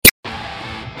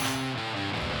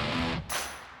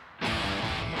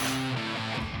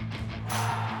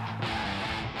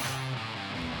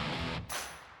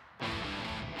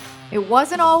It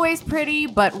wasn't always pretty,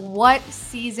 but what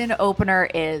season opener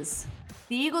is?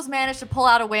 The Eagles managed to pull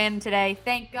out a win today,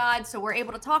 thank God. So we're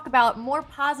able to talk about more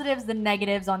positives than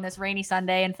negatives on this rainy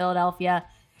Sunday in Philadelphia.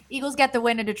 Eagles get the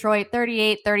win in Detroit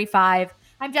 38-35.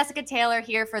 I'm Jessica Taylor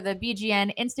here for the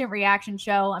BGN Instant Reaction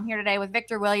Show. I'm here today with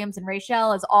Victor Williams and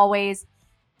Rachel as always.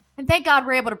 And thank God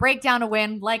we're able to break down a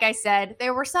win. Like I said,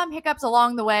 there were some hiccups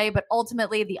along the way, but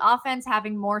ultimately the offense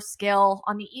having more skill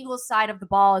on the Eagles side of the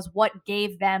ball is what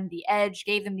gave them the edge,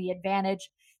 gave them the advantage.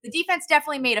 The defense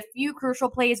definitely made a few crucial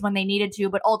plays when they needed to,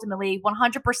 but ultimately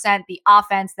 100% the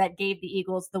offense that gave the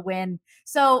Eagles the win.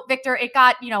 So, Victor, it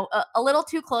got, a little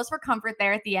too close for comfort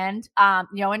there at the end,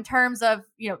 in terms of,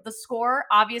 the score,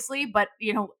 obviously, but,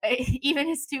 even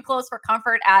it's too close for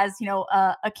comfort as,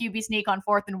 a QB sneak on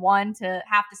 4th and 1 to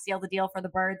have to seal the deal for the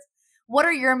Birds. What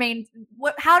are your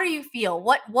how do you feel?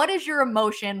 What is your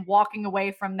emotion walking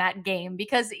away from that game?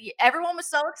 Because everyone was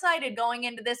so excited going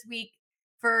into this week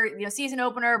for season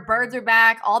opener. Birds are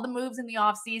back, all the moves in the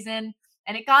off season,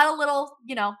 and it got a little,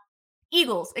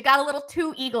 Eagles. It got a little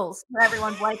too Eagles for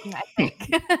everyone's liking, I think.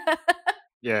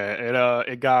 Yeah,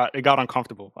 it got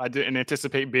uncomfortable. I didn't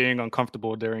anticipate being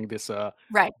uncomfortable during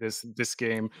Right. this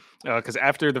game, because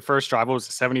after the first drive, it was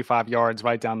 75 yards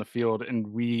right down the field, and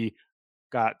we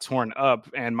got torn up.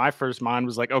 And my first mind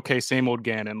was like, okay, same old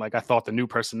Gannon. Like I thought the new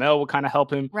personnel would kind of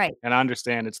help him, Right. and I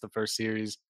understand it's the first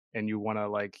series, and you want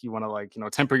to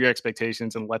temper your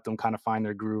expectations and let them kind of find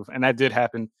their groove, and that did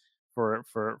happen for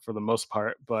the most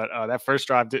part. But that first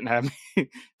drive didn't have me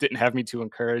didn't have me too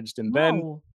encouraged, and then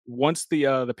No. once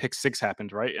the pick six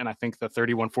happened, right? And I think the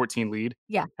 31-14 lead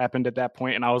Yeah. happened at that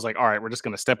point, and I was like, all right, we're just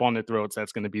gonna step on their throats.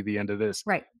 That's gonna be the end of this.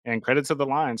 Right. And credit to the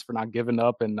Lions for not giving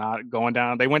up and not going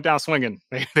down. They went down swinging.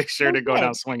 They sure They did go did.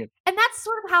 down swinging. And that's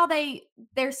sort of how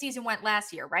their season went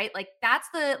last year, right? Like that's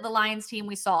the Lions team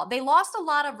we saw. They lost a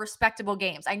lot of respectable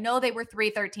games. I know they were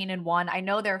 3-13-1. I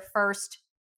know their first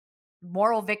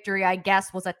moral victory, I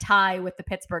guess, was a tie with the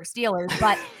Pittsburgh Steelers,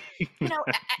 but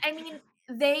I mean,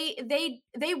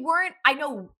 they weren't. I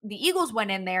know the Eagles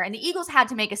went in there, and the Eagles had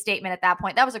to make a statement at that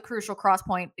point. That was a crucial cross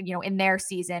point, in their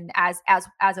season as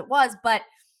it was. But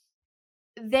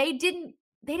they didn't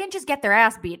they didn't just get their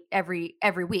ass beat every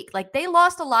week. Like they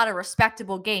lost a lot of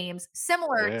respectable games,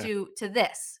 similar Yeah. to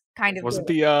this kind of Wasn't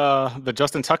game. the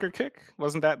Justin Tucker kick?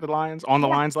 Wasn't that the Lions on the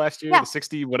Yeah, Lions last year? yeah, The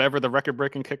 60 whatever the record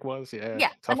breaking kick was. Yeah, yeah.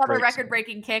 tough Another breaks. record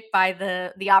breaking kick by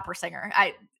the opera singer.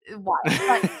 I Wild,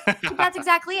 but that's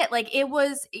exactly it. Like it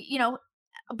was,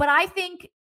 but I think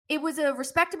it was a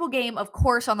respectable game, of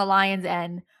course, on the Lions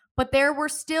end. But there were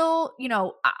still,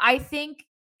 I think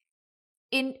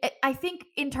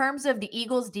in terms of the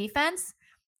Eagles defense,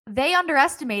 they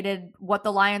underestimated what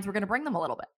the Lions were going to bring them a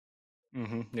little bit.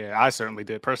 Yeah, I certainly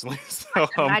did personally. So,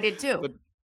 I mean, I did too.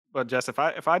 but Jess, if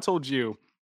I told you,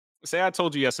 say I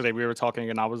told you yesterday we were talking,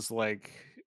 and I was like,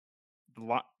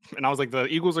 the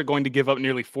Eagles are going to give up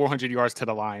nearly 400 yards to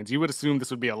the Lions. You would assume this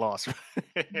would be a loss,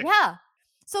 right? Yeah.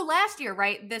 So last year,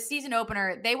 right, the season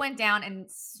opener, they went down and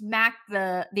smacked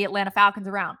the Atlanta Falcons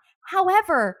around.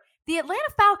 However, the Atlanta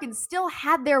Falcons still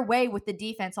had their way with the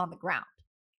defense on the ground.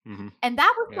 hmm And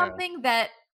that was Yeah. something that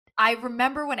I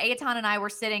remember when Aton and I were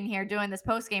sitting here doing this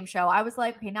post-game show. I was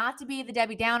like, okay, not to be the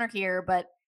Debbie Downer here, but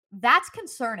that's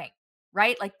concerning,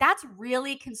 right? Like that's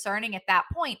really concerning at that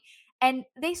point. And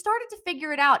they started to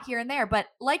figure it out here and there. But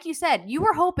like you said, you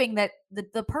were hoping that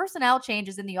the personnel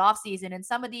changes in the offseason and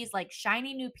some of these like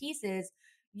shiny new pieces,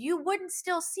 you wouldn't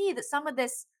still see that some of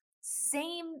this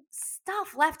same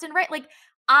stuff left and right. Like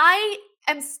I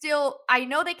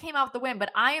know they came out with the win,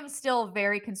 but I am still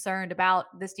very concerned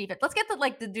about this defense. Let's get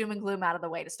the doom and gloom out of the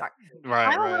way to start. Right,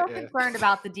 I'm a right, little yeah. concerned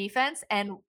about the defense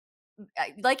and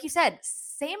like you said,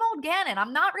 same old Gannon.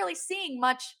 I'm not really seeing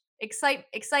much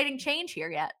exciting change here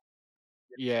yet.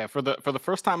 Yeah, for the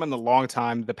first time in a long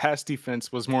time, the pass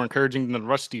defense was more encouraging than the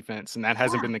rush defense, and that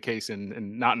hasn't Yeah. been the case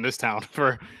in not in this town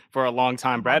for a long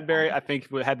time. Long Bradbury, time. I think,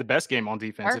 had the best game on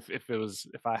defense. Sure.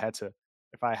 If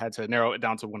I had to narrow it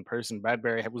down to one person,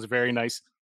 Bradbury was very nice,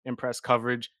 impress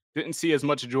coverage. Didn't see as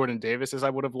much Jordan Davis as I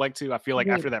would have liked to. I feel like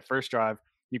Agreed. after that first drive,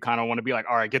 you kind of want to be like,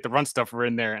 all right, get the run stuffer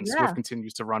in there, and Swift Yeah.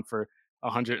 continues to run for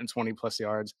 120 plus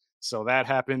yards. So that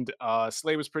happened.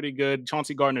 Slay was pretty good.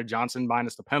 Chauncey Gardner Johnson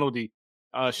minus the penalty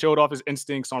showed off his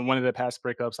instincts on one of the pass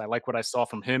breakups. I like what I saw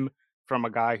from him, from a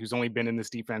guy who's only been in this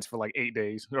defense for like 8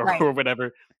 days Right. or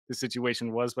whatever the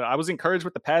situation was. But I was encouraged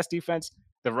with the pass defense,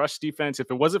 the rush defense.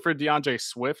 If it wasn't for DeAndre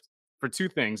Swift, for two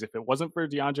things, if it wasn't for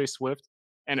DeAndre Swift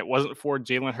and it wasn't for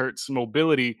Jalen Hurts'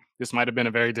 mobility, this might have been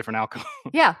a very different outcome.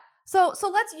 Yeah. So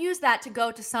let's use that to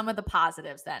go to some of the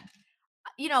positives then.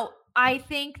 I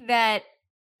think that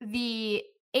the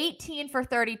 18 for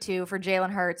 32 for Jalen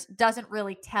Hurts doesn't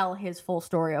really tell his full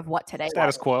story of what today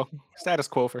Status was. quo. Status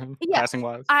quo for him, Yeah, passing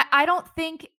wise. I don't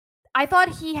think I thought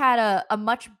he had a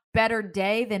much better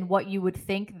day than what you would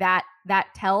think that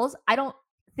tells.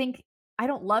 Think I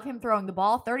don't love him throwing the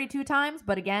ball 32 times,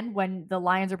 but again, when the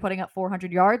Lions are putting up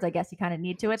 400 yards, I guess you kinda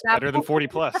need to at It's that better than point. 40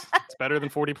 plus. It's better than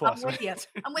 40 I'm plus. with you.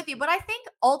 I'm with you, but I think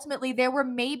ultimately there were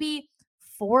maybe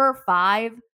 4 or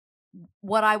 5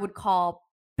 what I would call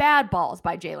bad balls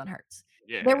by Jalen Hurts.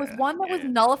 There was Yeah, one that was yeah.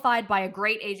 nullified by a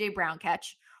great AJ Brown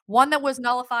catch, one that was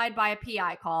nullified by a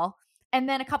PI call, and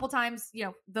then a couple times,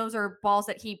 those are balls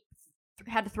that he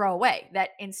had to throw away that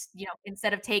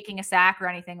instead of taking a sack or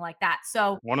anything like that.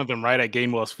 So, One of them right at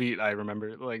Gainwell's feet, I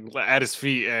remember, like at his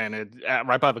feet, and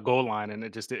right by the goal line, and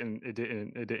it just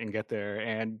didn't get there.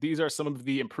 And these are some of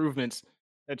the improvements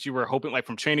that you were hoping, like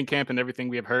from training camp and everything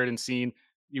we have heard and seen.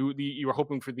 You were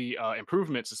hoping for the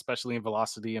improvements, especially in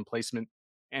velocity and placement.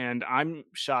 And I'm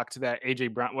shocked that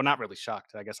AJ Brown. Well, not really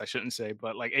shocked, I guess I shouldn't say,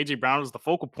 but like AJ Brown was the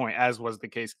focal point, as was the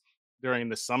case during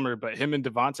the summer. But him and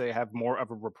Devontae have more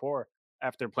of a rapport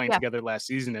after playing yeah, together last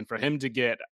season, and for him to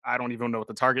get, I don't even know what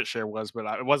the target share was, but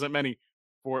it wasn't many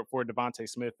for Devonte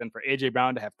Smith, and for AJ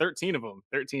Brown to have 13 of them,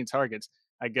 13 targets.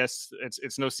 I guess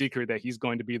it's no secret that he's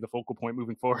going to be the focal point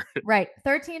moving forward. right.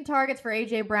 13 targets for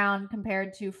AJ Brown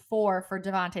compared to 4 for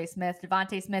Devontae Smith.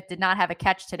 Devontae Smith did not have a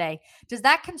catch today. Does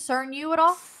that concern you at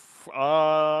all?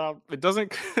 It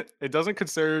doesn't it doesn't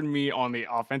concern me on the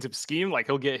offensive scheme. Like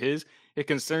he'll get his. It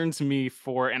concerns me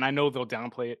for, and I know they'll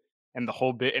downplay it and the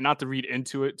whole bit, and not to read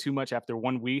into it too much after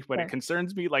 1 week, but it Sure.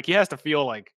 concerns me. Like he has to feel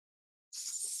like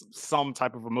some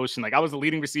type of emotion. Like I was the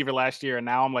leading receiver last year, and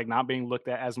now I'm like not being looked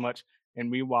at as much. And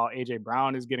meanwhile, AJ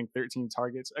Brown is getting 13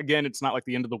 targets. Again, it's not like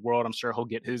the end of the world. I'm sure he'll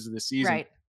get his this season. Right.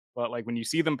 But like when you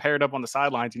see them paired up on the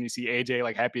sidelines, and you see AJ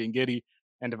like happy and giddy,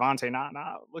 and Devontae not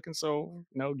looking so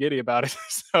giddy about it.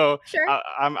 So Sure.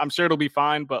 I'm sure it'll be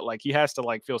fine. But like he has to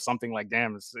like feel something like,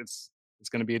 damn, it's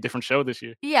going to be a different show this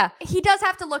year. Yeah, he does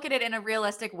have to look at it in a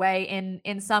realistic way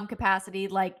in some capacity.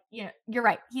 Like, you're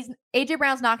right. He's AJ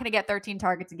Brown's not going to get 13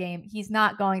 targets a game. He's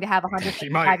not going to have He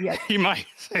might. 155 yards. He might.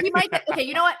 He might get, okay,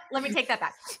 you know what? Let me take that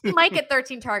back. He might get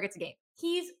 13 targets a game.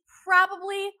 He's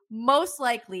probably most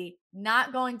likely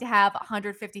not going to have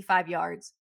 155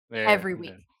 yards Yeah, every yeah.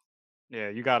 week. Yeah,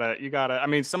 you gotta. I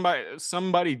mean,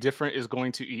 somebody different is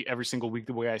going to eat every single week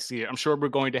the way I see it. I'm sure we're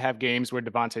going to have games where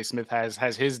Devonte Smith has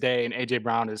his day, and AJ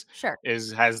Brown Sure.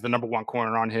 is has the number one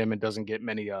corner on him and doesn't get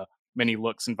many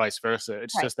looks, and vice versa.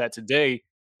 It's Right. just that today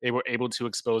they were able to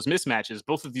expose mismatches.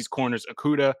 Both of these corners,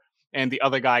 Akuda and the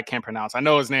other guy I can't pronounce. I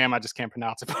know his name, I just can't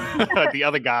pronounce it. But the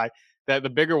other guy, that the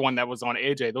bigger one that was on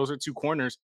AJ, those are two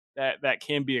corners that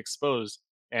can be exposed,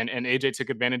 and AJ took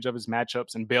advantage of his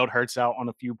matchups and bailed Hurts out on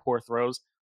a few poor throws.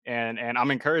 And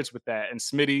I'm encouraged with that. And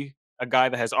Smitty, a guy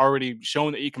that has already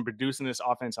shown that he can produce in this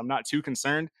offense, I'm not too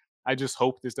concerned. I just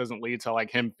hope this doesn't lead to like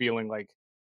him feeling like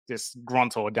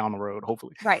disgruntled down the road.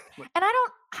 Hopefully, Right. But, And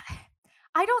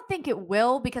I don't think it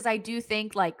will because I do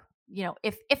think like,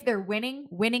 if they're winning,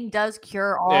 winning does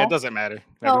cure yeah, it all. doesn't matter.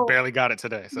 Yeah, we So, barely got it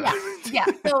today. So yeah. Yeah.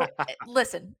 So,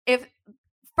 listen, if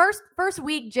first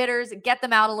week jitters, get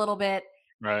them out a little bit.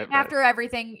 right, right. After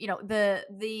everything,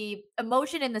 the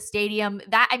emotion in the stadium,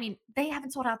 that I mean, they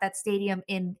haven't sold out that stadium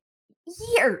in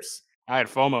years. I had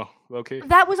FOMO, low key.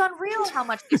 That was unreal how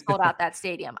much they sold out that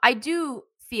stadium. I do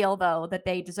feel though that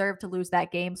they deserve to lose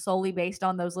that game solely based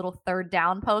on those little third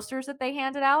down posters that they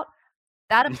handed out.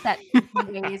 That upset me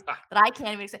in ways that I can't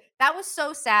even say. That was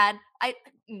so sad.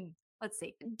 Let's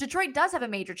see. Detroit does have a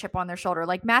major chip on their shoulder.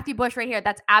 Like Matthew Bush right here,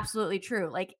 that's absolutely true.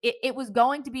 Like it was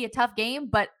going to be a tough game,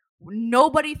 but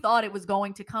nobody thought it was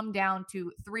going to come down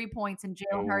to 3 points and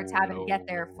Jalen Hurts No, having to get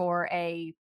there no. for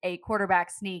a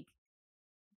quarterback sneak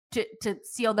to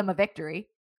seal them a victory,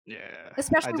 Yeah,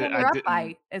 especially when I you're up didn't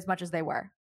by as much as they were.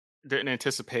 didn't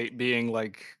anticipate being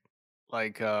like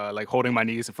holding my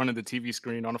knees in front of the TV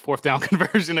screen on a fourth down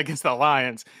conversion against the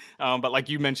Lions. But like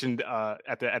you mentioned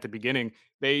at the beginning,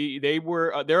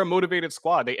 they're a motivated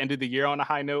squad. They ended the year on a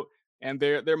high note, and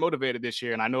they're motivated this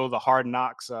year. And I know the Hard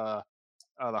Knocks,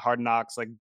 like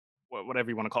whatever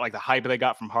you want to call it, like the hype they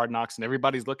got from Hard Knocks, and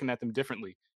everybody's looking at them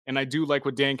differently. And I do like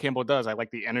what Dan Campbell does. I like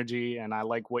the energy, and I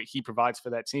like what he provides for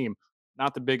that team.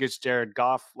 Not the biggest Jared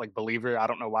Goff like believer. I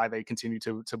don't know why they continue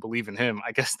to believe in him.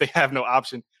 I guess they have no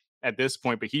option at this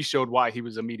point, but he showed why he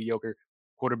was a mediocre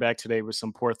quarterback today with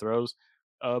some poor throws.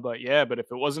 But yeah, but if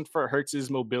it wasn't for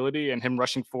Hertz's mobility and him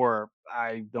rushing for,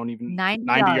 I don't even, 90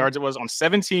 90 yards. yards it was on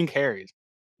 17 carries,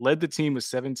 led the team with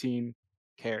 17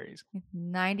 carries.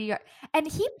 90 yards. And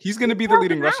he He's he going to be the held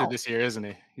leading them rusher out. this year, isn't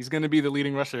he? He's going to be the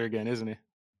leading rusher again, isn't he?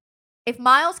 If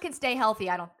Miles can stay healthy,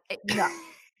 I don't no.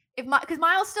 If because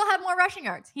Miles still had more rushing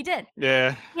yards. He did.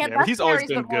 Yeah, He had yeah, but less he's always carries,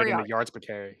 but been more good in the yards. yards per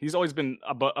carry. He's always been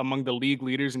among the league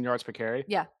leaders in yards per carry,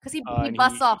 Yeah, because he and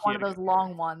busts off he one had of a those good year.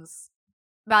 long ones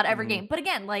about every Mhm. game. But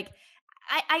again, like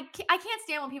I can't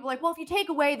stand when people are like, well, if you take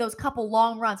away those couple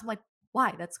long runs, I'm like,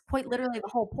 why? That's quite literally the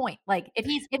whole point. Like if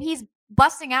he's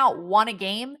busting out one a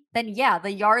game, then yeah,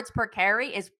 the yards per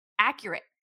carry is accurate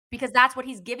because that's what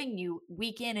he's giving you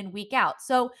week in and week out.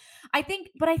 So I think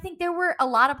there were a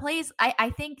lot of plays. I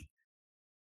think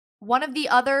one of the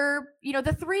other,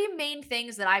 the three main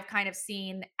things that I've kind of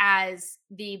seen as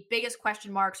the biggest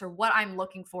question marks or what I'm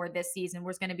looking for this season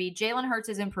was going to be Jalen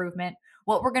Hurts' improvement,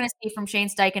 what we're going to see from Shane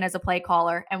Steichen as a play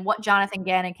caller, and what Jonathan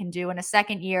Gannon can do in a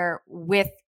second year with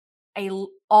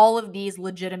all of these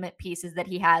legitimate pieces that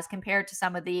he has compared to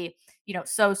some of the,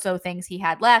 so things he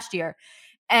had last year.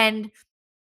 And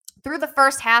through the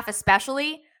first half,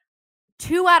 especially,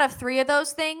 two out of three of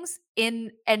those things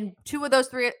two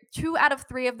out of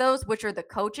three of those, which are the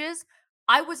coaches,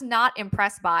 I was not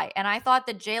impressed by. And I thought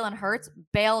that Jalen Hurts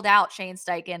bailed out Shane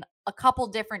Steichen a couple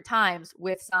different times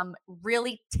with some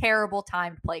really terrible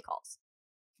timed play calls.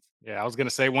 Yeah, I was gonna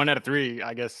say 1 out of 3,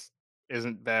 I guess,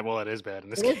 isn't bad. Well, it is bad in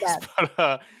this It is case, bad.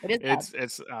 but, It is bad.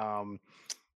 it's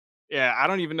yeah, I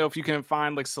don't even know if you can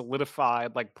find, like,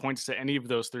 solidified, like, points to any of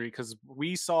those 3 because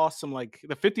we saw some, like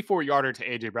the 54-yarder to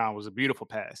AJ Brown was a beautiful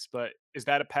pass, but is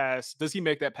that a pass does he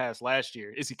make that pass last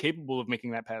year? Is he capable of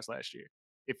making that pass last year?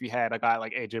 If he had a guy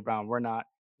like AJ Brown, we're not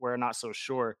so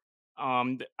sure.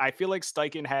 I feel like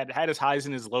Steichen had his highs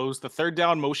and his lows. The 3rd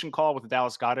down motion call with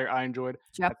Dallas Goedert, I enjoyed.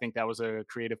 I Yep. think that was a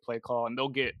creative play call, and they'll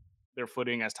get their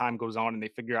footing as time goes on and they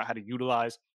figure out how to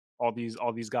utilize all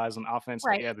these guys on offense. But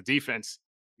Right. yeah, the defense,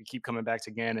 we keep coming back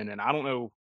to Gannon, and I don't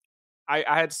know. I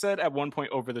had said at one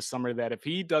point over the summer that if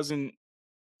he doesn't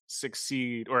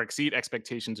succeed or exceed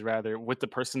expectations rather with the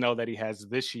personnel that he has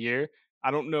this year,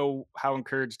 I don't know how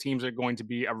encouraged teams are going to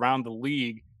be around the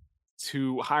league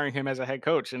to hiring him as a head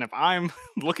coach. And if I'm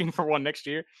looking for one next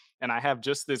year and I have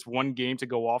just this one game to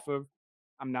go off of,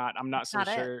 I'm not so Not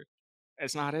it. sure.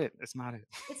 It's not it. It's not it.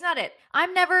 It's not it.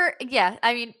 I'm never yeah,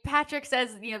 I mean, Patrick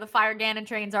says, the Fire Gannon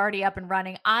train's already up and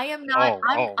running. I am not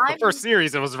The first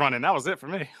series it was running, that was it for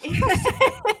me.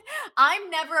 I'm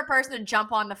never a person to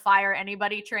jump on the fire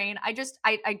anybody train. I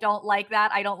don't like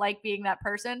that. I don't like being that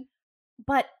person.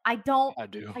 But I do. I I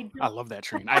don't love that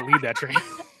train. I lead that train.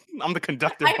 I'm the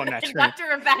conductor I'm on the that train.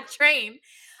 conductor of that train.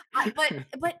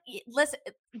 Listen,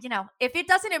 if it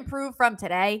doesn't improve from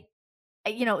today,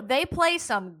 they play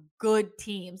some good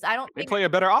teams. I don't They think play a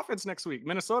better offense next week.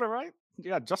 Minnesota, right?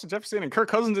 Yeah, Justin Jefferson and Kirk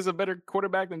Cousins is a better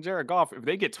quarterback than Jared Goff. If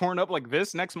they get torn up like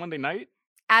this next Monday night,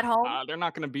 at home. they're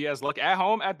not going to be as lucky at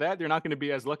home. At that, they're not going to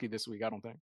be as lucky this week. I don't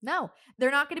think. No,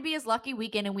 they're not going to be as lucky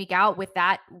week in and week out with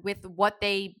what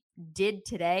they did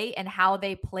today and how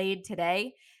they played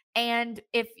today. And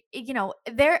if,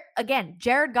 there again,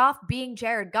 Jared Goff being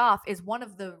Jared Goff is one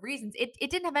of the reasons it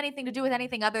didn't have anything to do with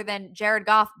anything other than Jared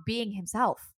Goff being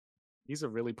himself. He's a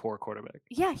really poor quarterback.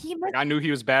 Yeah, he Like I knew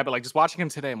he was bad, but like just watching him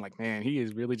today, I'm like, man, he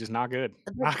is really just not good.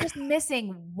 they're just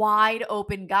missing wide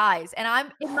open guys. And I'm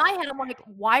in my head, I'm like,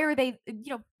 why are they,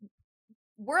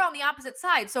 we're on the opposite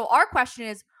side. So our question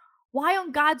is, why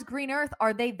on God's green earth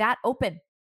are they that open?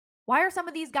 Why are some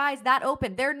of these guys that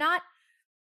open? They're not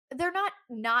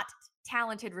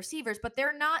talented receivers, but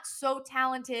they're not so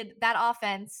talented that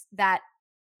offense that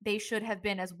they should have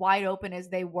been as wide open as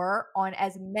they were on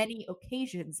as many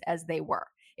occasions as they were.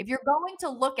 If you're going to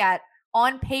look at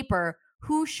on paper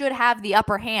who should have the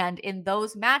upper hand in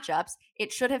those matchups,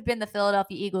 it should have been the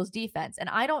Philadelphia Eagles defense. And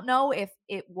I don't know if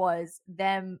it was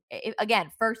them, again,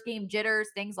 first game jitters,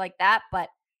 things like that, but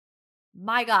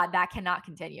my God, that cannot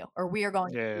continue, or we are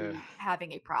going to Yeah, be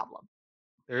having a problem.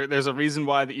 there's a reason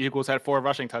why the Eagles had 4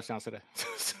 rushing touchdowns today.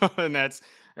 So, and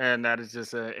that is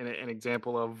just an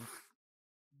example of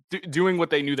doing what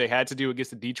they knew they had to do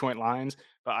against the Detroit Lions.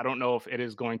 But I don't know if it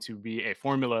is going to be a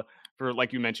formula for,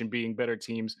 like you mentioned, being better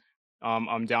teams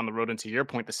down the road. And to your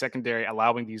point, the secondary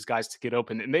allowing these guys to get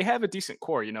open, and they have a decent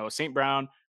core. St. Brown.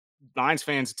 Lions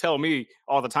fans tell me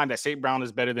all the time that St. Brown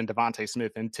is better than Devontae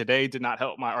Smith, and today did not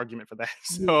help my argument for that.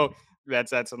 Yeah. So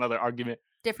that's another argument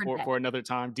Different day. for another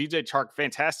time. DJ Chark,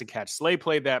 fantastic catch. Slay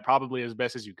played that probably as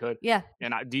best as you could. Yeah.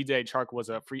 And DJ Chark was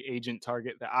a free agent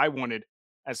target that I wanted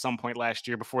at some point last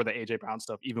year before the AJ Brown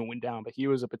stuff even went down. But he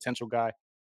was a potential guy.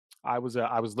 I was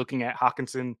looking at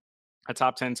Hawkinson, a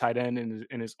top 10 tight end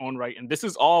in his own right, and this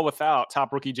is all without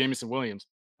top rookie Jamison Williams.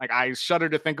 Like I shudder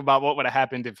to think about what would have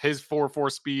happened if his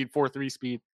 4.4 speed, 4.3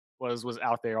 speed was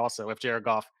out there also. If Jared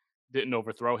Goff didn't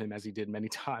overthrow him as he did many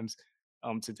times.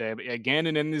 today. But yeah,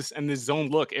 Gannon in this zone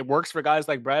look, it works for guys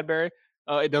like Bradbury.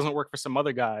 It doesn't work for some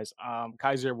other guys.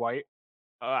 Kaiser White,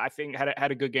 I think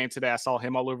had a good game today. I saw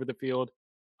him all over the field.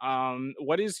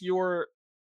 What is your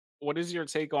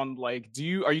take on, like,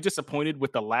 are you disappointed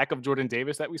with the lack of Jordan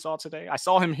Davis that we saw today? I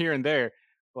saw him here and there,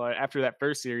 but after that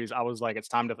first series, I was like, it's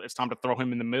time to throw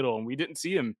him in the middle, and we didn't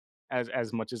see him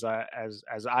as much as I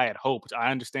had hoped.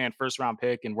 I understand first round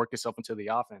pick and work yourself into the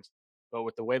offense, but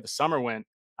with the way the summer went,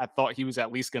 I thought he was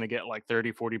at least going to get like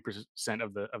 30-40%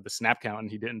 of the snap count, and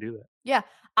he didn't do that. Yeah,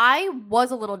 I was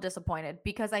a little disappointed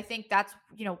because I think that's,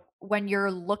 when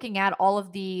you're looking at all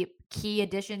of the key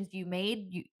additions you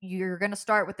made, you're going to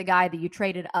start with the guy that you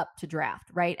traded up to draft,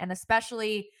 right? And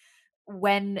especially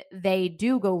when they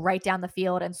do go right down the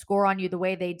field and score on you the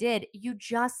way they did, you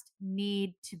just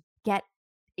need to get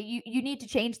you need to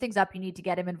change things up. You need to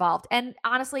get him involved. And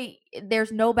honestly,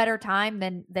 there's no better time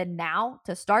than now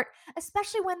to start,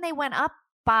 especially when they went up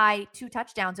by 2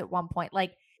 touchdowns at one point.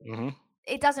 Like, hmm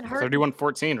it doesn't hurt.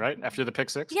 31-14, right after the pick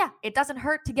six. Yeah, it doesn't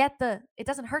hurt to get the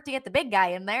big guy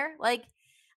in there. Like,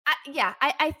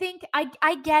 I think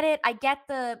I get it. I get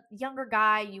the younger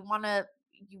guy. You want to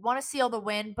seal the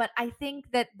win, but I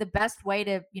think that the best way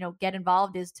to get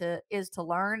involved is to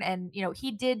learn. And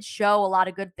he did show a lot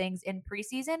of good things in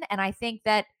preseason, and I think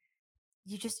that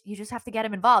you just have to get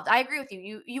him involved. I agree with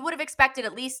you. You would have expected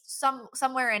at least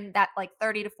somewhere in that like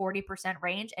 30 to 40%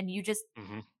 range, and you just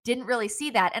hmm didn't really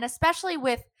see that. And especially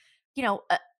with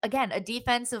again, a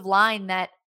defensive line that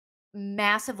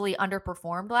massively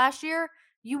underperformed last year,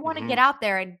 you want to hmm get out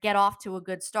there and get off to a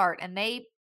good start, and they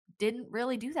didn't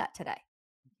really do that today.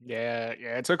 Yeah,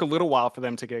 yeah. It took a little while for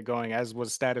them to get going, as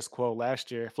was status quo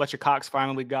last year. Fletcher Cox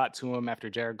finally got to him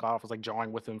after Jared Goff was like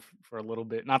jawing with him for a little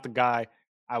bit. Not the guy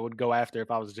I would go after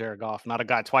if I was Jared Goff. Not a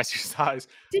guy twice your size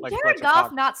Did like Jared Fletcher Goff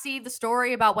Cox. not see the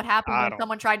story about what happened I when don't.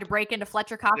 someone tried to break into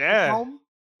Fletcher Cox's Yeah, home?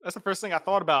 that's the first thing I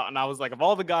thought about, and I was like, of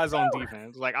all the guys on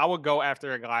defense, like I would go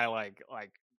after a guy like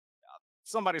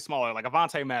somebody smaller, like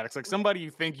Avante Maddox, like somebody you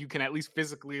think you can at least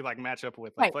physically like match up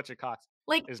with. Like Right. Fletcher Cox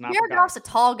Like, is not the Jared guy. Goff's a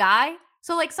tall guy,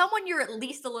 so, like, someone you're at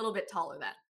least a little bit taller than,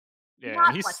 Yeah, and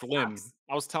not he's Fletcher slim. Cox.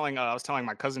 I was telling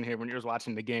my cousin here when he was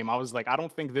watching the game. I was like, I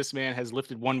don't think this man has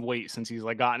lifted one weight since he's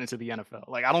like gotten into the NFL.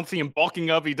 Like, I don't see him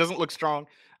bulking up. He doesn't look strong.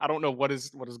 I don't know what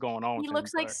is going on He with him,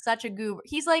 looks like but such a goober.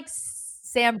 He's like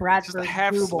Sam just a Bradford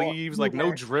half goober sleeves, like no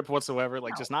goober. drip whatsoever.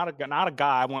 Like, No, just not a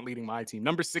guy I want leading my team.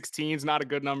 Number 16 is not a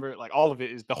good number. Like, all of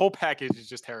it is the whole package is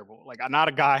just terrible. Like, I'm not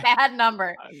a guy, bad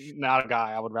number. not a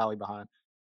guy I would rally behind.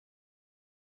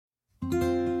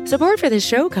 Support for this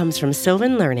show comes from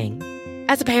Sylvan Learning.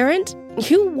 As a parent,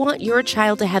 you want your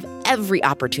child to have every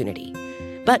opportunity,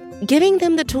 but giving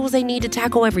them the tools they need to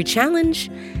tackle every challenge,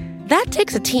 that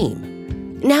takes a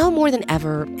team. Now more than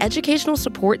ever, educational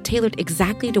support tailored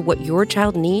exactly to what your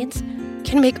child needs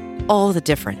can make all the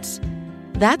difference.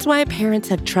 That's why parents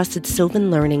have trusted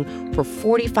Sylvan Learning for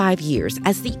 45 years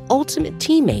as the ultimate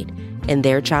teammate in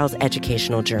their child's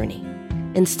educational journey,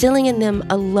 instilling in them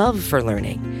a love for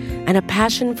learning and a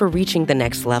passion for reaching the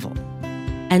next level.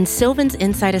 And Sylvan's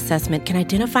Insight Assessment can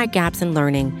identify gaps in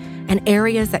learning and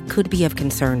areas that could be of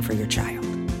concern for your child.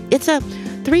 It's a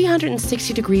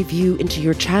 360-degree view into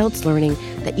your child's learning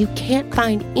that you can't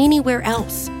find anywhere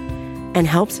else, and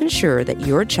helps ensure that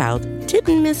your child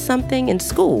didn't miss something in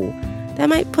school that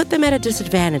might put them at a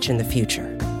disadvantage in the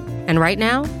future. And right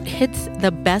now, it's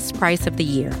the best price of the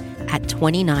year at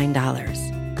 $29.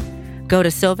 Go to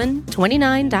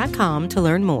sylvan29.com to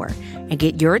learn more and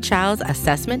get your child's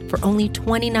assessment for only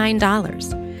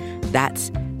 $29. That's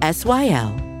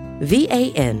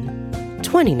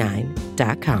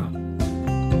SYLVAN29.com.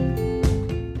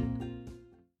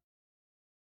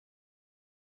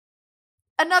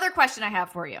 Another question I have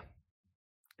for you.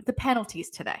 The penalties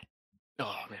today.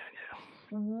 Oh man, yeah.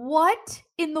 What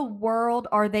in the world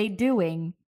are they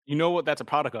doing? You know what that's a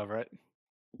product of, right?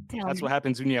 Tell That's me. what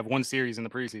happens when you have one series in the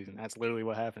preseason. That's literally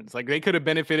what happens. Like, they could have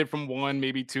benefited from one,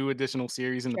 maybe two additional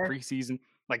series in the Sure. preseason.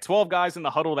 Like 12 guys in the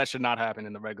huddle, that should not happen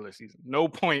in the regular season. No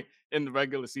point in the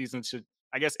regular season should.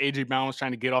 I guess AJ Brown was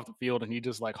trying to get off the field and he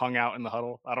just like hung out in the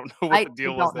huddle. I don't know what I the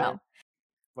deal was don't there, know.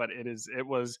 but it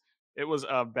was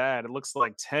bad. It looks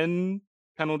like 10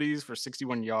 penalties for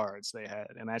 61 yards they had,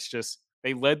 and that's just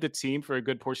they led the team for a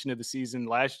good portion of the season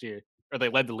last year, or they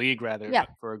led the league rather Yeah,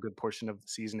 for a good portion of the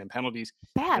season in penalties,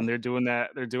 bad. and they're doing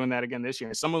that. They're doing that again this year.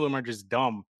 And some of them are just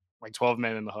dumb, like 12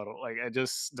 men in the huddle, like it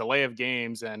just delay of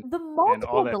games The and all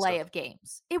multiple that delay stuff. of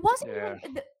games. It wasn't Yeah,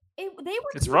 even they were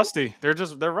it's taking rusty. They're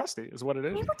rusty, is what it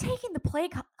is. the play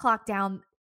clock down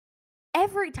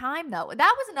every time though.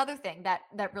 That was another thing that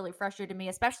really frustrated me,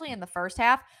 especially in the first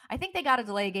half. I think they got a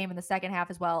delay game in the second half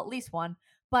as well, at least one.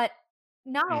 But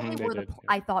not only They were did. Yeah.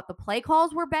 I thought the play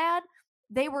calls were bad,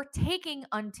 they were taking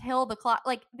until the clock.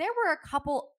 Like there were a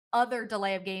couple other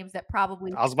delay of games that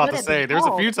probably I was about should to have been say there's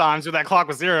a few called, times where that clock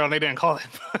was 0 and they didn't call it.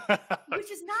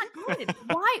 which is not good.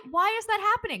 Why is that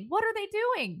happening? What are they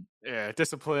doing? Yeah,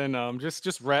 discipline.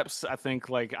 Just reps. I think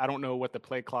like I don't know what the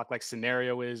play clock like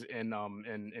scenario is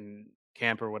in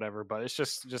camp or whatever, but it's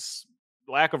just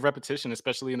lack of repetition,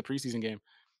 especially in the preseason game.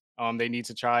 They need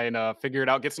to try and figure it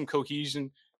out, get some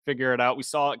cohesion, figure it out. We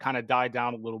saw it kind of die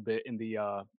down a little bit in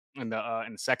the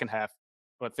second half,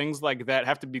 but things like that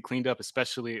have to be cleaned up,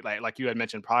 especially like you had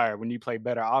mentioned prior. When you play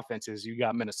better offenses, you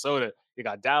got Minnesota, you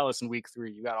got Dallas in week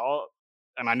 3, you got all,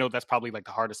 and I know that's probably like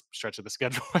the hardest stretch of the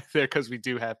schedule right there because we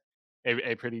do have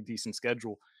a pretty decent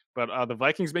schedule. But the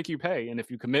Vikings make you pay, and if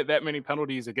you commit that many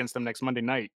penalties against them next Monday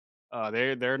night,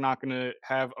 they're not going to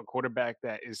have a quarterback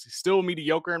that is still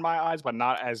mediocre in my eyes, but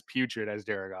not as putrid as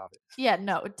Jared Goff is. Yeah,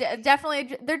 no,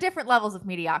 definitely. They're different levels of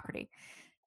mediocrity.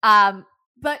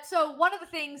 But so one of the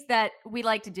things that we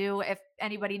like to do, if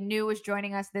anybody new is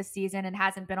joining us this season and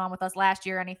hasn't been on with us last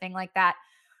year or anything like that,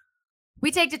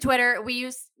 we take to Twitter. We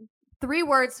use 3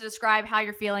 words to describe how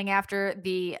you're feeling after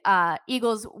the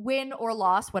Eagles win or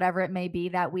loss, whatever it may be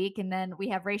that week. And then we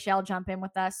have Rachel jump in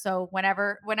with us. So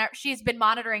whenever she's been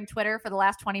monitoring Twitter for the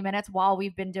last 20 minutes while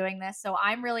we've been doing this. So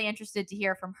I'm really interested to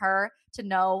hear from her to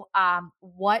know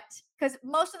because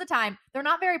most of the time they're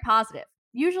not very positive.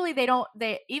 Usually they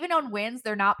even on wins,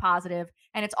 they're not positive,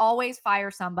 and it's always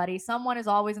fire somebody. Someone is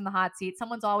always in the hot seat.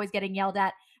 Someone's always getting yelled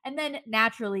at. And then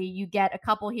naturally you get a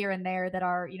couple here and there that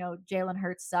are, Jalen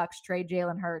Hurts sucks, trade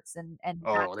Jalen Hurts and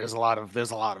there's a lot of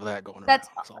that going on. That's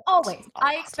always.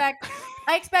 I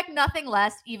expect nothing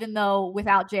less, even though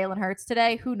without Jalen Hurts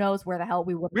today, who knows where the hell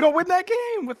we would. We don't win that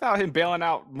game without him bailing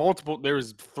out multiple. There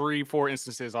was 3-4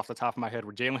 instances off the top of my head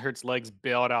where Jalen Hurts' legs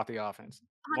bailed out the offense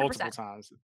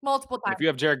 100%. multiple times. If you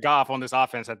have Jared Goff on this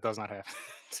offense, that does not happen.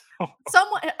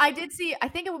 Someone I did see, I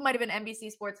think it might have been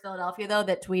NBC Sports Philadelphia though,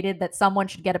 that tweeted that someone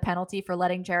should get a penalty for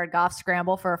letting Jared Goff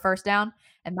scramble for a first down.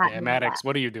 And Maddox,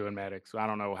 what are you doing, Maddox? I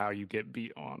don't know how you get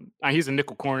beat on. He's a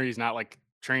nickel corner. He's not like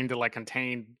trained to like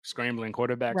contain scrambling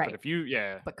quarterbacks. Right. But if you,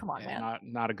 but come on, man,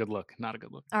 not a good look. Not a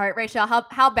good look. All right, Rachel,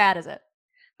 how bad is it?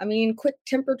 I mean, quick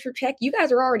temperature check. You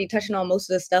guys are already touching on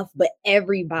most of the stuff, but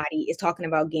everybody is talking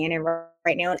about Gannon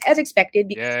right now, and as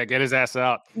expected. Yeah, get his ass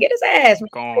out. Get his ass.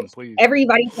 Go on, please.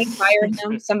 Everybody thinks firing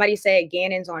him. Somebody said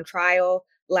Gannon's on trial.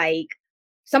 Like,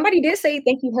 somebody did say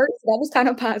thank you, Hurts. That was kind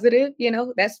of positive.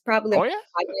 That's probably. Oh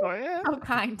yeah. How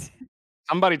kind.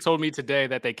 Somebody told me today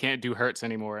that they can't do Hurts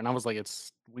anymore, and I was like,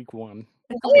 it's week 1.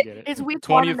 It's week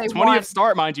 20th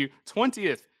start, mind you.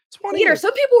 20th. Haters.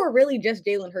 Some people are really just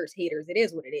Jalen Hurts haters. It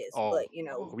is what it is. But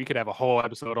we could have a whole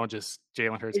episode on just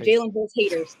Jalen Hurts. Jalen Hurts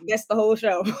haters. That's the whole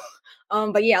show.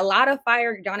 But yeah, a lot of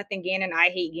fire. Jonathan Gannon. I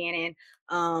hate Gannon.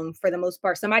 For the most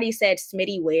part. Somebody said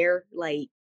Smitty Ware. Like,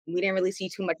 we didn't really see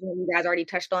too much. You guys already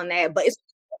touched on that. But it's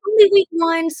only week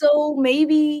 1, so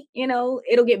maybe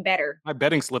it'll get better. My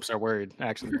betting slips are worried.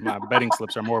 Actually, my betting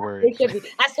slips are more worried.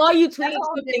 I saw you tweet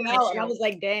something out, and I was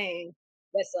like, dang,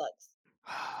 that sucks.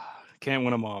 Can't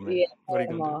win them all, man. Yeah, what are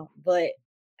you gonna do? But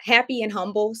happy and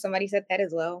humble. Somebody said that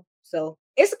as well. So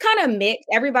it's kind of mixed.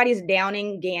 Everybody's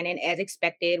downing Gannon as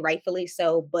expected, rightfully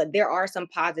so. But there are some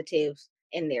positives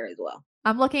in there as well.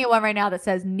 I'm looking at one right now that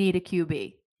says need a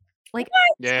QB. Like,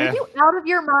 yeah, are you out of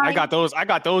your mind? I got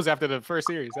those after the first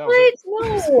series. That was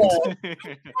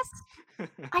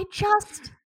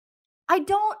I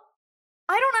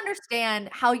don't understand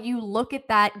how you look at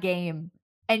that game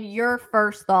and your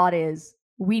first thought is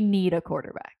we need a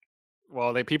quarterback.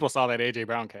 Well, people saw that AJ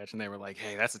Brown catch and they were like,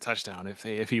 "Hey, that's a touchdown if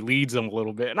he leads them a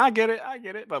little bit." And I get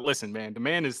it. But listen, man, the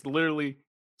man is literally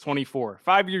 24,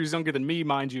 5 years younger than me,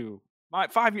 mind you.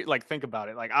 5 years, like, think about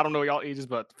it. Like, I don't know y'all ages,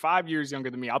 but 5 years younger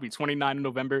than me. I'll be 29 in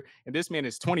November, and this man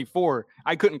is 24.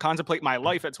 I couldn't contemplate my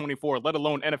life at 24, let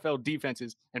alone NFL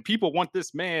defenses. And people want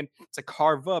this man to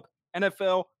carve up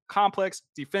NFL complex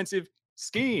defensive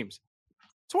schemes.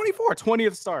 24,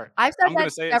 20th start. I'm going to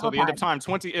say it until the end of time.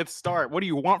 20th start. What do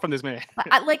you want from this man?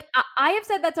 I have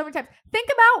said that so many times. Think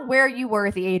about where you were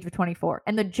at the age of 24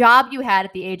 and the job you had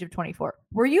at the age of 24.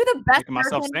 Were you the best making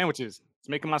myself sandwiches?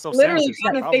 Making myself literally sandwiches.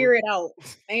 Trying to figure it out.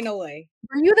 Ain't no way.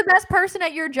 Were you the best person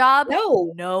at your job?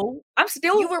 No. I'm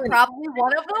still. You were probably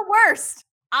one of the worst.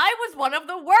 I was one of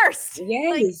the worst.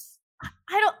 Yes. Like,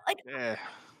 I don't like. Yeah.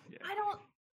 I don't.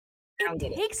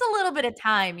 It takes a little bit of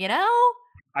time,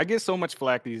 I get so much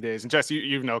flack these days, and Jess,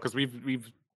 you know, because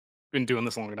we've been doing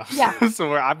this long enough. Yeah.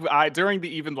 So I during the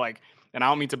even like, and I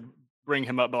don't mean to bring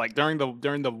him up, but like during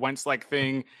the Wentz like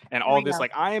thing and Here all we this, go.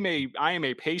 like I am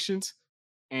a patient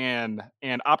and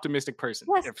optimistic person.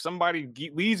 Yes. If somebody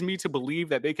leads me to believe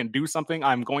that they can do something,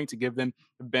 I'm going to give them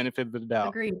the benefit of the doubt.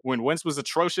 Agreed. When Wentz was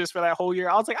atrocious for that whole year,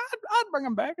 I was like, I'd bring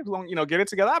him back as long, get it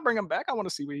together. I'd bring him back. I want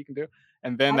to see what he can do.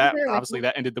 And then I that agree with obviously you.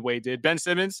 that ended the way it did. Ben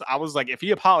Simmons, I was like, if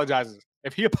he apologizes,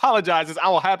 I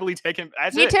will happily take him.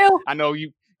 That's Me it. too. I know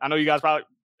you guys probably,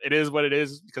 it is what it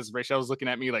is, because Rachel's looking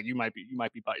at me like you might be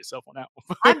by yourself on that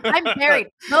one. I'm buried.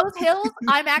 Those hills,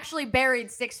 I'm actually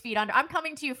buried 6 feet under. I'm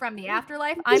coming to you from the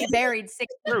afterlife. I'm buried 6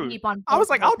 feet Dude, deep on. I was both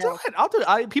like, of I'll those do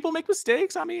hills. it. People make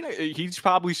mistakes. I mean, he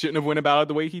probably shouldn't have went about it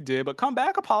the way he did, but come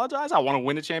back, apologize. I want to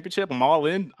win the championship. I'm all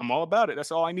in. I'm all about it.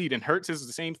 That's all I need. And Hurts is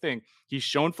the same thing. He's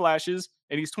shown flashes,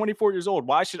 and he's 24 years old.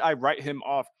 Why should I write him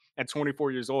off at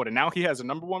 24 years old? And now he has a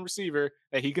number one receiver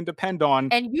that he can depend on.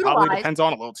 And Probably utilize. depends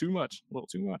on a little too much,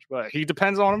 but he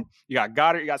depends on him. You got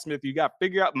Goddard, you got Smith, you got to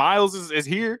figure out. Miles is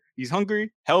here. He's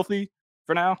hungry, healthy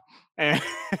for now, and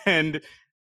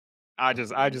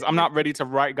I'm not ready to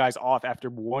write guys off after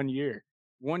 1 year.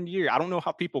 1 year. I don't know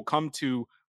how people come to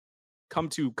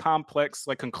complex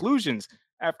like conclusions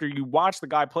after you watch the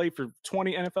guy play for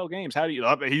 20 NFL games. How do you?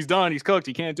 He's done. He's cooked.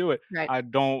 He can't do it. Right. I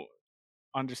don't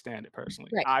understand it personally.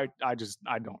 Right.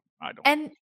 I don't.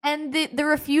 And the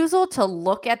refusal to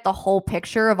look at the whole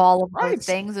picture of all of Right. those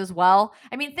things as well.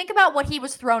 I mean, think about what he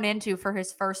was thrown into for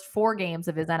his first 4 games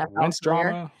of his NFL Wentz career.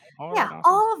 drama. All Yeah, that nonsense.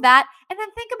 all of that. And then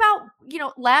think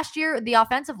about, last year, the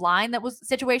offensive line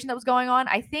situation that was going on.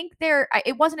 I think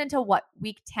it wasn't until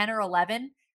week 10 or 11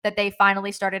 that they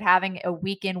finally started having a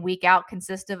week in, week out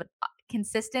consistent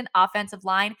offensive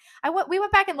line. We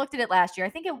went back and looked at it last year.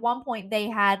 I think at one point they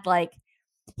had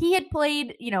he had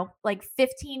played,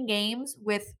 15 games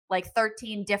with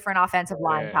 13 different offensive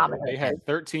line combinations.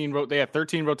 They had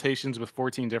 13 rotations with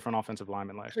 14 different offensive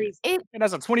linemen last year. It- And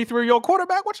as a 23-year-old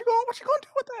quarterback, what you going to do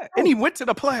with that? And he went to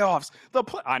the playoffs.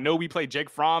 I know we played Jake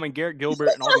Fromm and Garrett Gilbert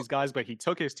and all these guys, but he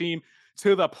took his team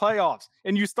to the playoffs.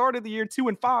 And you started the year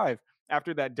 2-5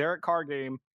 after that Derek Carr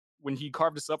game when he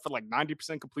carved us up for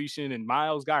 90% completion and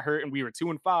Miles got hurt and we were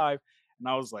 2-5. And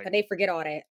I was like, But they forget all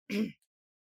that.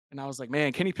 and I was like,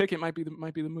 man, Kenny Pickett might be the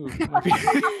move.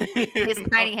 his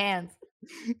tiny hands.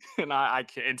 And I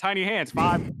can't, and tiny hands,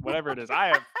 5, whatever it is.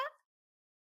 I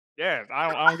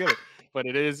don't get it. But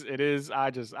it is.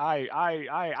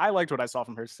 I liked what I saw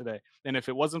from Hurts today. And if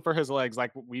it wasn't for his legs,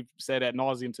 like we've said ad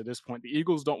nauseum to this point, the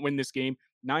Eagles don't win this game.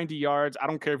 90 yards. I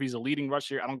don't care if he's a leading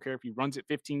rusher. I don't care if he runs it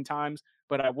 15 times.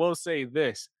 But I will say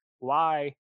this: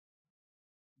 why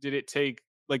did it take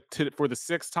for the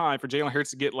 6th time for Jalen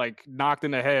Hurts to get knocked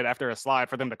in the head after a slide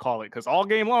for them to call it? Because all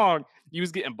game long he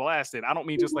was getting blasted. I don't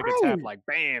mean just a tap,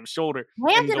 bam, shoulder.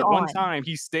 Landed and the on. one time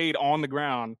he stayed on the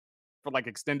ground for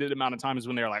extended amount of time is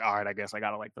when they're like, all right, I guess I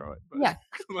gotta throw it. But,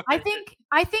 Yeah.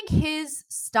 I think his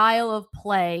style of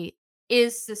play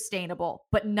is sustainable,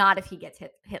 but not if he gets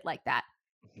hit like that.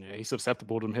 Yeah, he's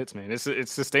susceptible to them hits, man.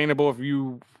 It's sustainable if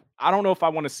you. I don't know if I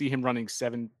want to see him running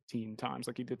 17 times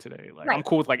like he did today. I'm Right.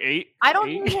 cool with 8. I don't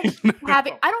 8. need him I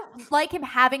don't like him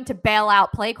having to bail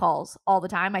out play calls all the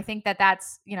time. I think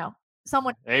that's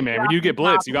someone. Hey man, when you get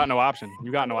blitz, you got no option.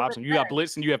 You got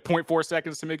blitz and you have 0.4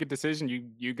 seconds to make a decision.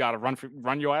 You got to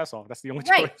run your ass off. That's the only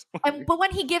Right. choice. But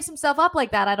when he gives himself up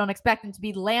like that, I don't expect him to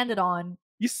be landed on.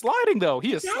 He's sliding though.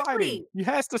 He is Exactly. sliding. He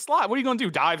has to slide. What are you gonna do?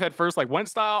 Dive head first like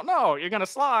Wentz style? No, you're gonna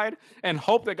slide and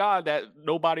hope to God that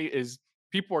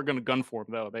people are gonna gun for him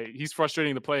though. He's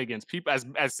frustrating to play against. People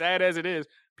as sad as it is,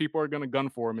 people are gonna gun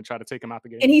for him and try to take him out the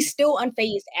game. And he's still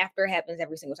unfazed after it happens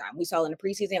every single time. We saw it in the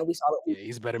preseason and we saw it. Yeah,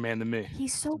 he's a better man than me.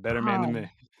 He's so Better man than calm. me.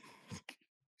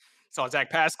 Saw Zach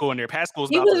Pascal in there. Pascal's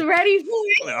He about was to- ready for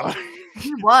it. No.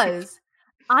 He was.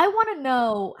 I want to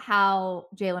know how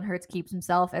Jalen Hurts keeps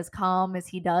himself as calm as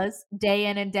he does day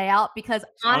in and day out, because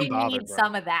I unbothered, need bro.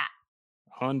 some of that.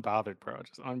 Unbothered, bro.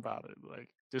 Just unbothered.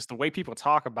 Just the way people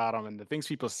talk about him and the things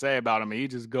people say about him, he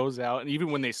just goes out. And even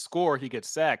when they score, he gets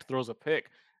sacked, throws a pick.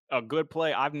 A good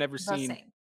play. I've never The seen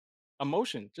same.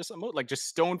 emotion. Just just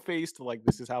stone faced.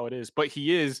 This is how it is. But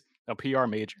he is a PR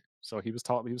major, so he was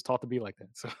taught to be like that.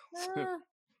 So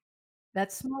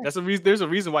That's smart. that's a reason. There's a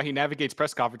reason why he navigates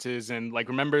press conferences. And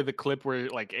remember the clip where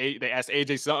they asked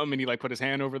AJ something and he put his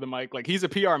hand over the mic. He's a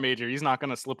PR major. He's not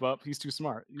gonna slip up. He's too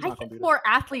smart. He's I not gonna do think that. more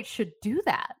athletes should do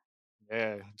that.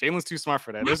 Yeah, Jalen's too smart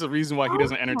for that. There's a reason why he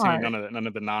doesn't entertain smart. none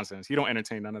of the nonsense. He don't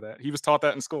entertain none of that. He was taught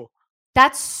that in school.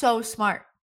 That's so smart.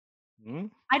 Hmm?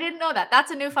 I didn't know that.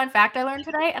 That's a new fun fact I learned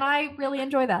today, and I really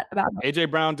enjoy that about him. AJ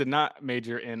Brown did not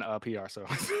major in PR, so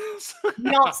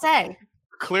You don't say.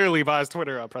 clearly by his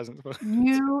Twitter presence.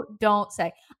 You don't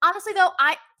say. Honestly, though,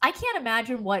 I can't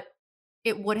imagine what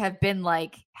it would have been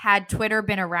like had Twitter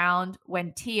been around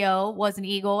when T.O. was an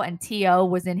Eagle and T.O.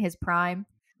 was in his prime.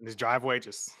 In his driveway,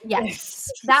 just yes,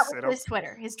 that was his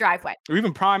Twitter, his driveway. Or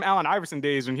even prime Allen Iverson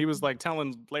days when he was like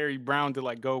telling Larry Brown to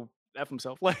like go F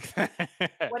himself like that.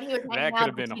 When he was hanging out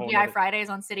at TGI Fridays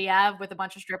on City Ave with a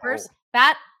bunch of strippers.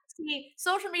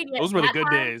 Social media. Those were the good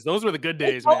days. Those were the good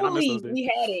days, man. I miss those days. We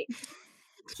had it.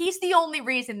 He's the only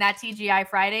reason that TGI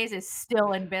Fridays is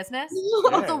still in business.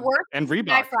 Yeah. It's the worst. And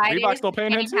Reebok. Reebok's still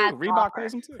paying him too. Reebok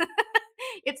pays him too.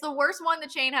 It's the worst one the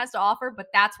chain has to offer, but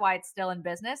that's why it's still in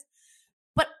business.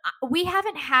 But we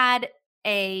haven't had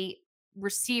a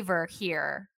receiver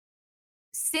here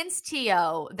since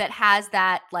T.O. that has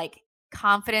that like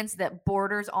confidence that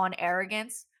borders on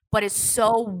arrogance, but is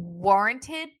so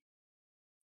warranted.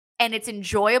 And it's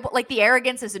enjoyable. Like the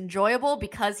arrogance is enjoyable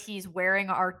because he's wearing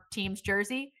our team's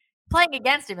jersey. Playing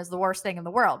against him is the worst thing in the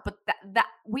world. But that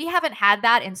we haven't had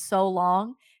that in so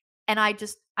long. And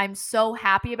I'm so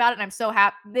happy about it. And I'm so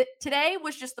happy that today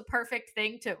was just the perfect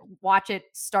thing to watch it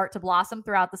start to blossom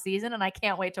throughout the season. And I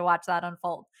can't wait to watch that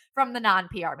unfold from the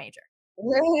non-PR major.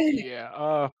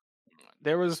 Yeah.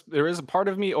 There is a part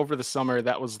of me over the summer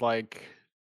that was like,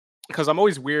 because I'm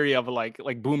always weary of like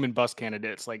boom and bust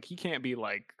candidates. Like he can't be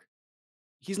like,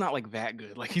 he's not like that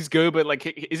good. Like he's good, but like,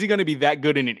 is he going to be that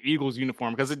good in an Eagles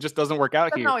uniform? Because it just doesn't work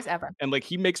out here. Always ever. And like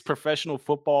he makes professional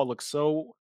football look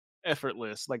so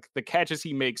effortless. Like the catches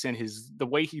he makes and the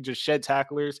way he just shed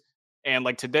tacklers. And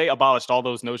like today abolished all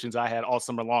those notions I had all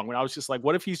summer long when I was just like,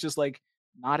 what if he's just like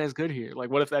not as good here?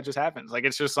 Like what if that just happens? Like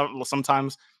it's just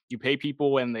sometimes you pay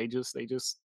people and they just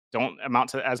don't amount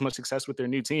to as much success with their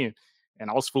new team. And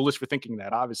I was foolish for thinking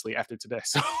that, obviously, after today.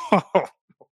 So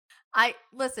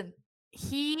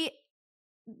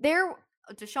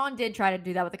Deshaun did try to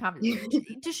do that with the conversation.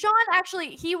 Deshaun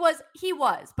actually, he was,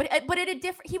 but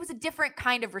he was a different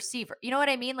kind of receiver. You know what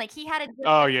I mean? Like he had a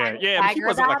but he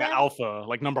wasn't like an alpha,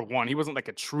 like number one. He wasn't like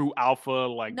a true alpha,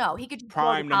 like no, he could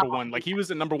prime number one. Like he was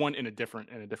a number one in a different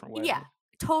way. Yeah,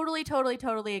 totally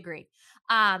agree.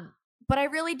 But I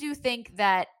really do think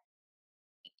that.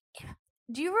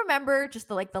 Do you remember just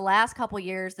the last couple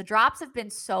years, the drops have been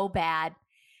so bad.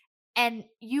 And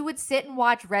you would sit and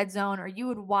watch Red Zone, or you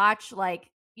would watch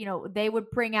they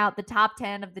would bring out the top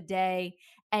 10 of the day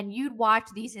and you'd watch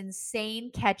these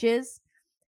insane catches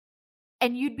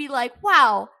and you'd be like,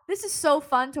 wow, this is so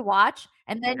fun to watch.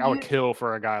 And then I would kill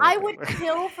for a guy like that. I would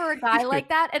kill for a guy like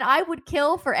that. And I would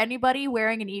kill for anybody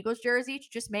wearing an Eagles jersey to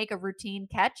just make a routine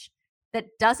catch that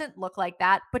doesn't look like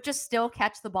that, but just still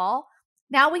catch the ball.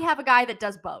 Now we have a guy that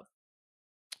does both.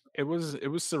 It was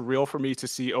surreal for me to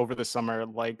see over the summer,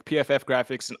 like PFF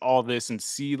graphics and all this, and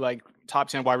see like top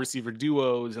 10 wide receiver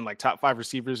duos and like top 5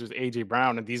 receivers with AJ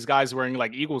Brown and these guys wearing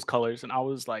like Eagles colors. And I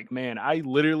was like, man, I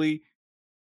literally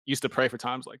used to pray for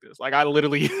times like this. Like I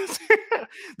literally,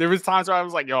 there was times where I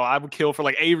was like, yo, I would kill for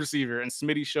like a receiver. And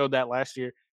Smitty showed that last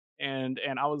year. And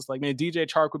I was like, man, DJ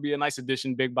Chark would be a nice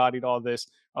addition, big bodied, all this.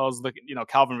 I was looking,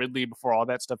 Calvin Ridley before all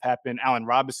that stuff happened, Allen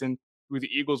Robinson, who the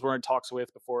Eagles were in talks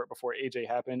with before AJ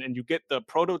happened. And you get the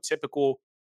prototypical,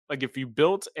 like if you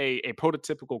built a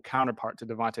prototypical counterpart to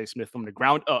Devontae Smith from the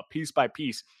ground up, piece by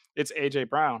piece, it's AJ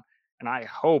Brown. And I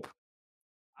hope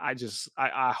it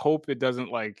doesn't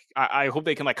I hope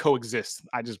they can like coexist.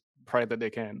 I just pray that they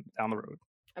can down the road.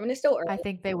 I mean, it's still early. I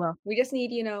think they will. We just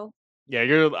need, Yeah,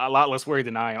 you're a lot less worried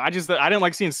than I am. I didn't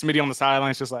like seeing Smitty on the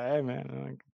sidelines just like, hey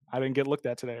man, I didn't get looked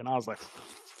at today. And I was like,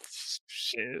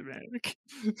 shit, man.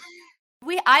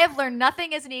 I have learned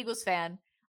nothing as an Eagles fan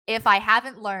if I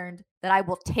haven't learned that I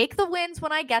will take the wins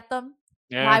when I get them.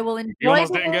 Yeah, I will enjoy. We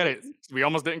almost didn't get it. We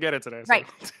almost didn't get it today. Right.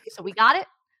 So we got it.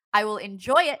 I will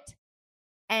enjoy it,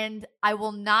 and I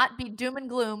will not be doom and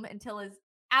gloom until it's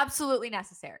absolutely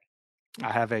necessary.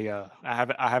 I have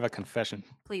a confession.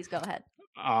 Please go ahead.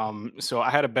 So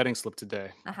I had a betting slip today.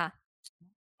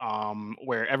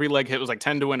 Where every leg hit was like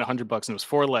 10 to win $100, and it was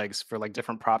 4 legs for like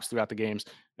different props throughout the games.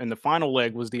 And the final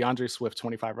leg was DeAndre Swift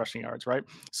 25 rushing yards, right?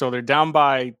 So they're down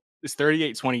by it's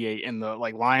 38-28, and the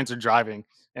like Lions are driving,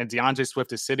 and DeAndre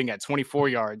Swift is sitting at 24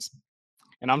 yards,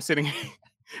 and I'm sitting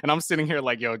here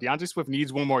like, yo, DeAndre Swift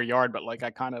needs one more yard, but like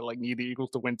I kind of like need the Eagles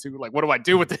to win too. Like, what do I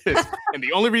do with this? And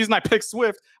the only reason I picked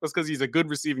Swift was because he's a good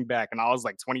receiving back, and I was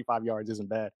like 25 yards isn't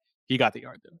bad. He got the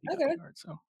yard though. He got the yard,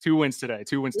 so 2 wins today.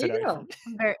 2 wins today.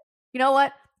 You know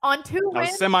what? On 2 wins, I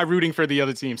was semi-rooting for the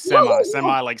other team.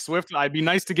 Semi like Swift. I'd be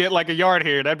nice to get like a yard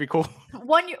here. That'd be cool.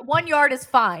 1 yard is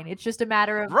fine. It's just a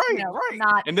matter of right.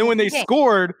 Not. And then when they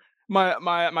scored,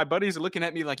 my buddies are looking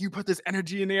at me like, you put this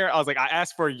energy in there. I was like, I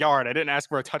asked for a yard. I didn't ask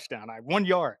for a touchdown. I 1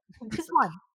 yard. Just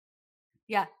one.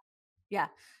 Yeah.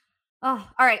 Oh,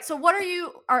 all right. So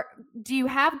do you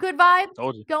have good vibes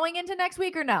Told you. going into next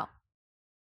week or no?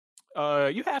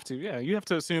 You have to, yeah. You have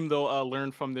to assume they'll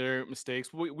learn from their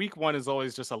mistakes. Week one is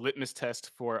always just a litmus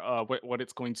test for what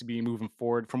it's going to be moving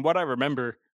forward. From what I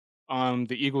remember,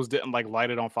 the Eagles didn't like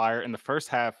light it on fire in the first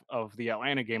half of the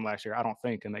Atlanta game last year. I don't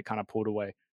think, and they kind of pulled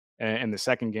away in the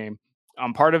second game.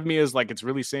 Part of me is like it's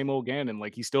really same old Gannon.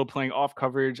 Like he's still playing off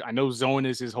coverage. I know zone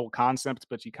is his whole concept,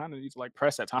 but you kind of need to like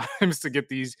press at times to get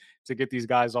these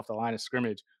guys off the line of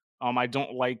scrimmage. I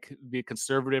don't like the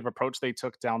conservative approach they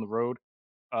took down the road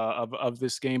of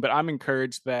this game. But I'm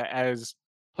encouraged that as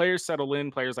players settle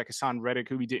in, players like Hassan Reddick,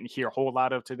 who we didn't hear a whole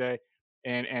lot of today,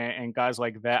 and guys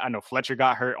like that. I know Fletcher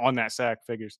got hurt on that sack,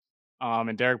 figures,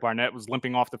 and Derek Barnett was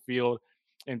limping off the field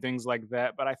and things like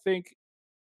that. But I think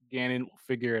Gannon will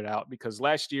figure it out because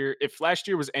if last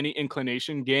year was any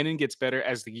inclination, Gannon gets better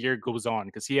as the year goes on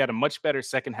because he had a much better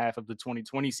second half of the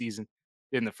 2020 season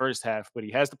than the first half. But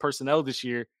he has the personnel this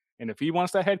year, and if he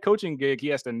wants that head coaching gig,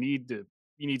 he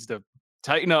needs to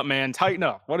tighten up, man. Tighten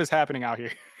up. What is happening out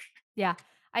here? Yeah.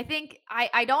 I think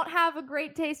I don't have a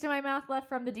great taste in my mouth left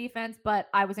from the defense, but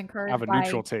I was encouraged. I have a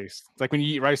neutral taste. It's like when you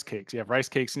eat rice cakes. You have rice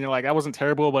cakes and you're like, that wasn't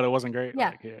terrible, but it wasn't great. Yeah,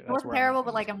 like, it wasn't terrible,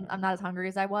 but like I'm not as hungry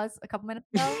as I was a couple minutes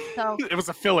ago. So it was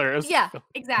a filler.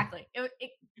 Exactly.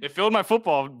 It filled my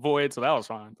football void, so that was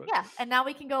fine. But. Yeah, and now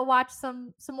we can go watch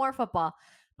some more football.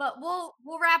 But we'll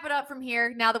wrap it up from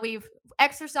here now that we've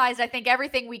exercised, I think,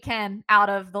 everything we can out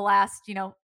of the last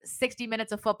 60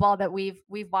 minutes of football that we've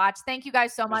watched. Thank you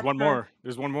guys so much.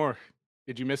 There's one more.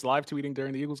 Did you miss live tweeting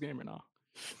during the Eagles game or not?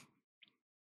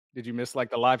 Did you miss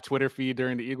like the live Twitter feed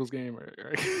during the Eagles game?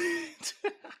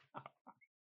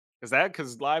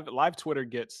 Because live Twitter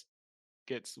gets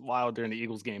wild during the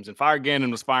Eagles games, and Fire Gannon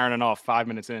was firing it off 5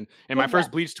 minutes in. And my first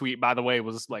Bleach tweet, by the way,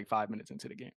 was like 5 minutes into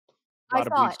the game. I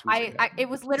saw it. It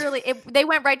was literally they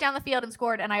went right down the field and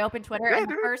scored, and I opened Twitter, and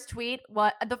the first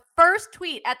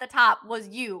tweet at the top was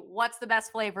you. What's the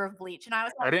best flavor of bleach? And I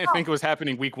was like, I didn't think it was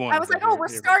happening week one. I was like, we're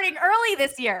starting early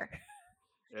this year.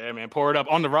 Yeah, man, pour it up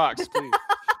on the rocks,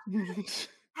 please.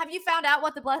 Have you found out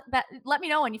what let me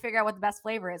know when you figure out what the best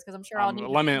flavor is, because I'm sure I'll need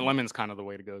lemon's kind of the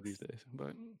way to go these days.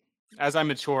 But as I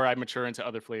mature into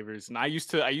other flavors, and I used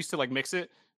to like mix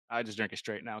it. I just drink it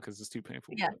straight now because it's too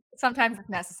painful. Yeah, sometimes it's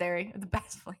necessary. The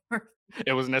best flavor.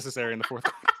 It was necessary in the fourth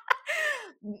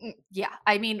quarter. Yeah,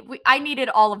 I mean, I needed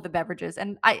all of the beverages,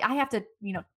 and I have to,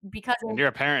 because and you're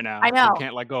a parent now. I know. You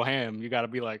can't like go ham. You got to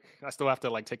be like, I still have to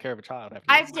like take care of a child.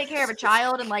 I have to take care of a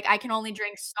child, and like I can only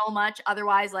drink so much.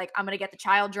 Otherwise, like I'm gonna get the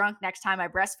child drunk next time I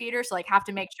breastfeed her. So like have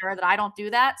to make sure that I don't do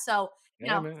that. So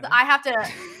I have to.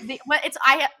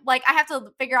 I have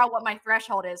to figure out what my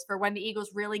threshold is for when the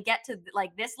Eagles really get to like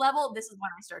this level. This is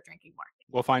when I start drinking more.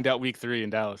 We'll find out week 3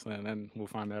 in Dallas, and then we'll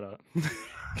find that out.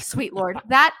 Sweet Lord,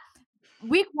 that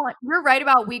week 1. You're right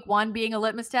about week 1 being a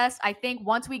litmus test. I think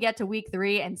once we get to week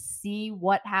 3 and see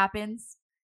what happens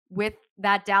with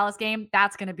that Dallas game,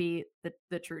 that's going to be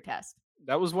the true test.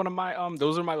 That was one of my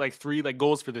those are my like 3 like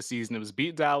goals for the season. It was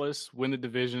beat Dallas, win the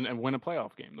division, and win a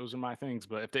playoff game. Those are my things.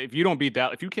 But if you don't beat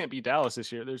Dallas, if you can't beat Dallas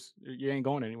this year, you ain't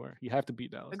going anywhere. You have to beat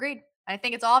Dallas. Agreed. I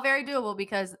think it's all very doable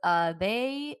because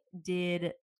they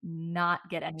did not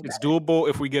get any. It's doable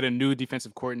if we get a new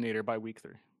defensive coordinator by week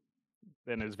 3.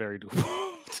 Then it's very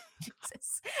doable.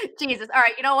 Jesus. All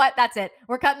right. You know what? That's it.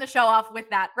 We're cutting the show off with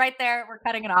that right there. We're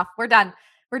cutting it off. We're done.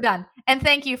 And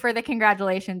thank you for the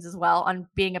congratulations as well on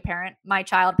being a parent. My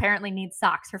child apparently needs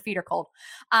socks. Her feet are cold.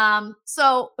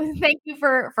 So thank you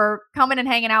for coming and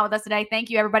hanging out with us today. Thank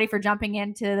you everybody for jumping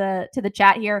into the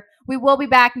chat here. We will be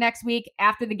back next week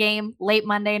after the game, late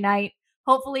Monday night.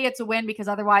 Hopefully it's a win, because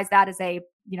otherwise that is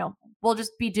we'll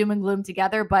just be doom and gloom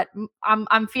together. But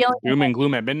I'm feeling doom and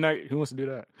gloom at midnight. Who wants to do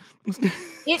that?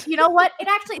 You know what? It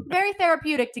actually it's very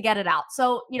therapeutic to get it out.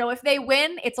 So, if they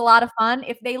win, it's a lot of fun.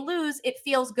 If they lose, it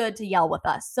feels good to yell with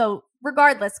us. So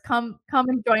regardless, come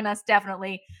and join us.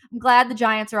 Definitely. I'm glad the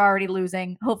Giants are already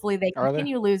losing. Hopefully they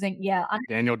continue losing. Yeah.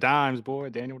 Daniel Dimes, boy.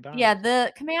 Daniel Dimes. Yeah.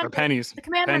 The Commanders. Pennies. The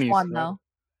Commanders won though.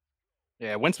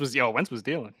 Yeah. Wentz was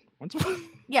dealing.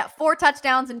 Yeah, 4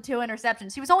 touchdowns and 2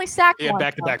 interceptions. He was only sacked once.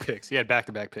 He had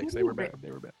back-to-back picks. They were bad.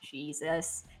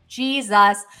 Jesus.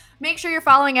 Make sure you're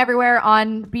following everywhere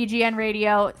on BGN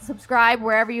Radio. Subscribe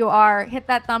wherever you are. Hit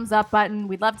that thumbs up button.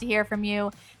 We'd love to hear from you.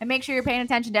 And make sure you're paying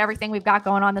attention to everything we've got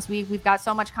going on this week. We've got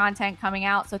so much content coming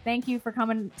out. So thank you for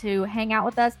coming to hang out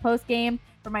with us post-game.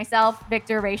 For myself,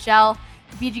 Victor, Rachel,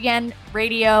 BGN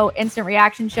Radio Instant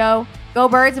Reaction Show. Go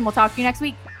Birds, and we'll talk to you next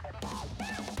week.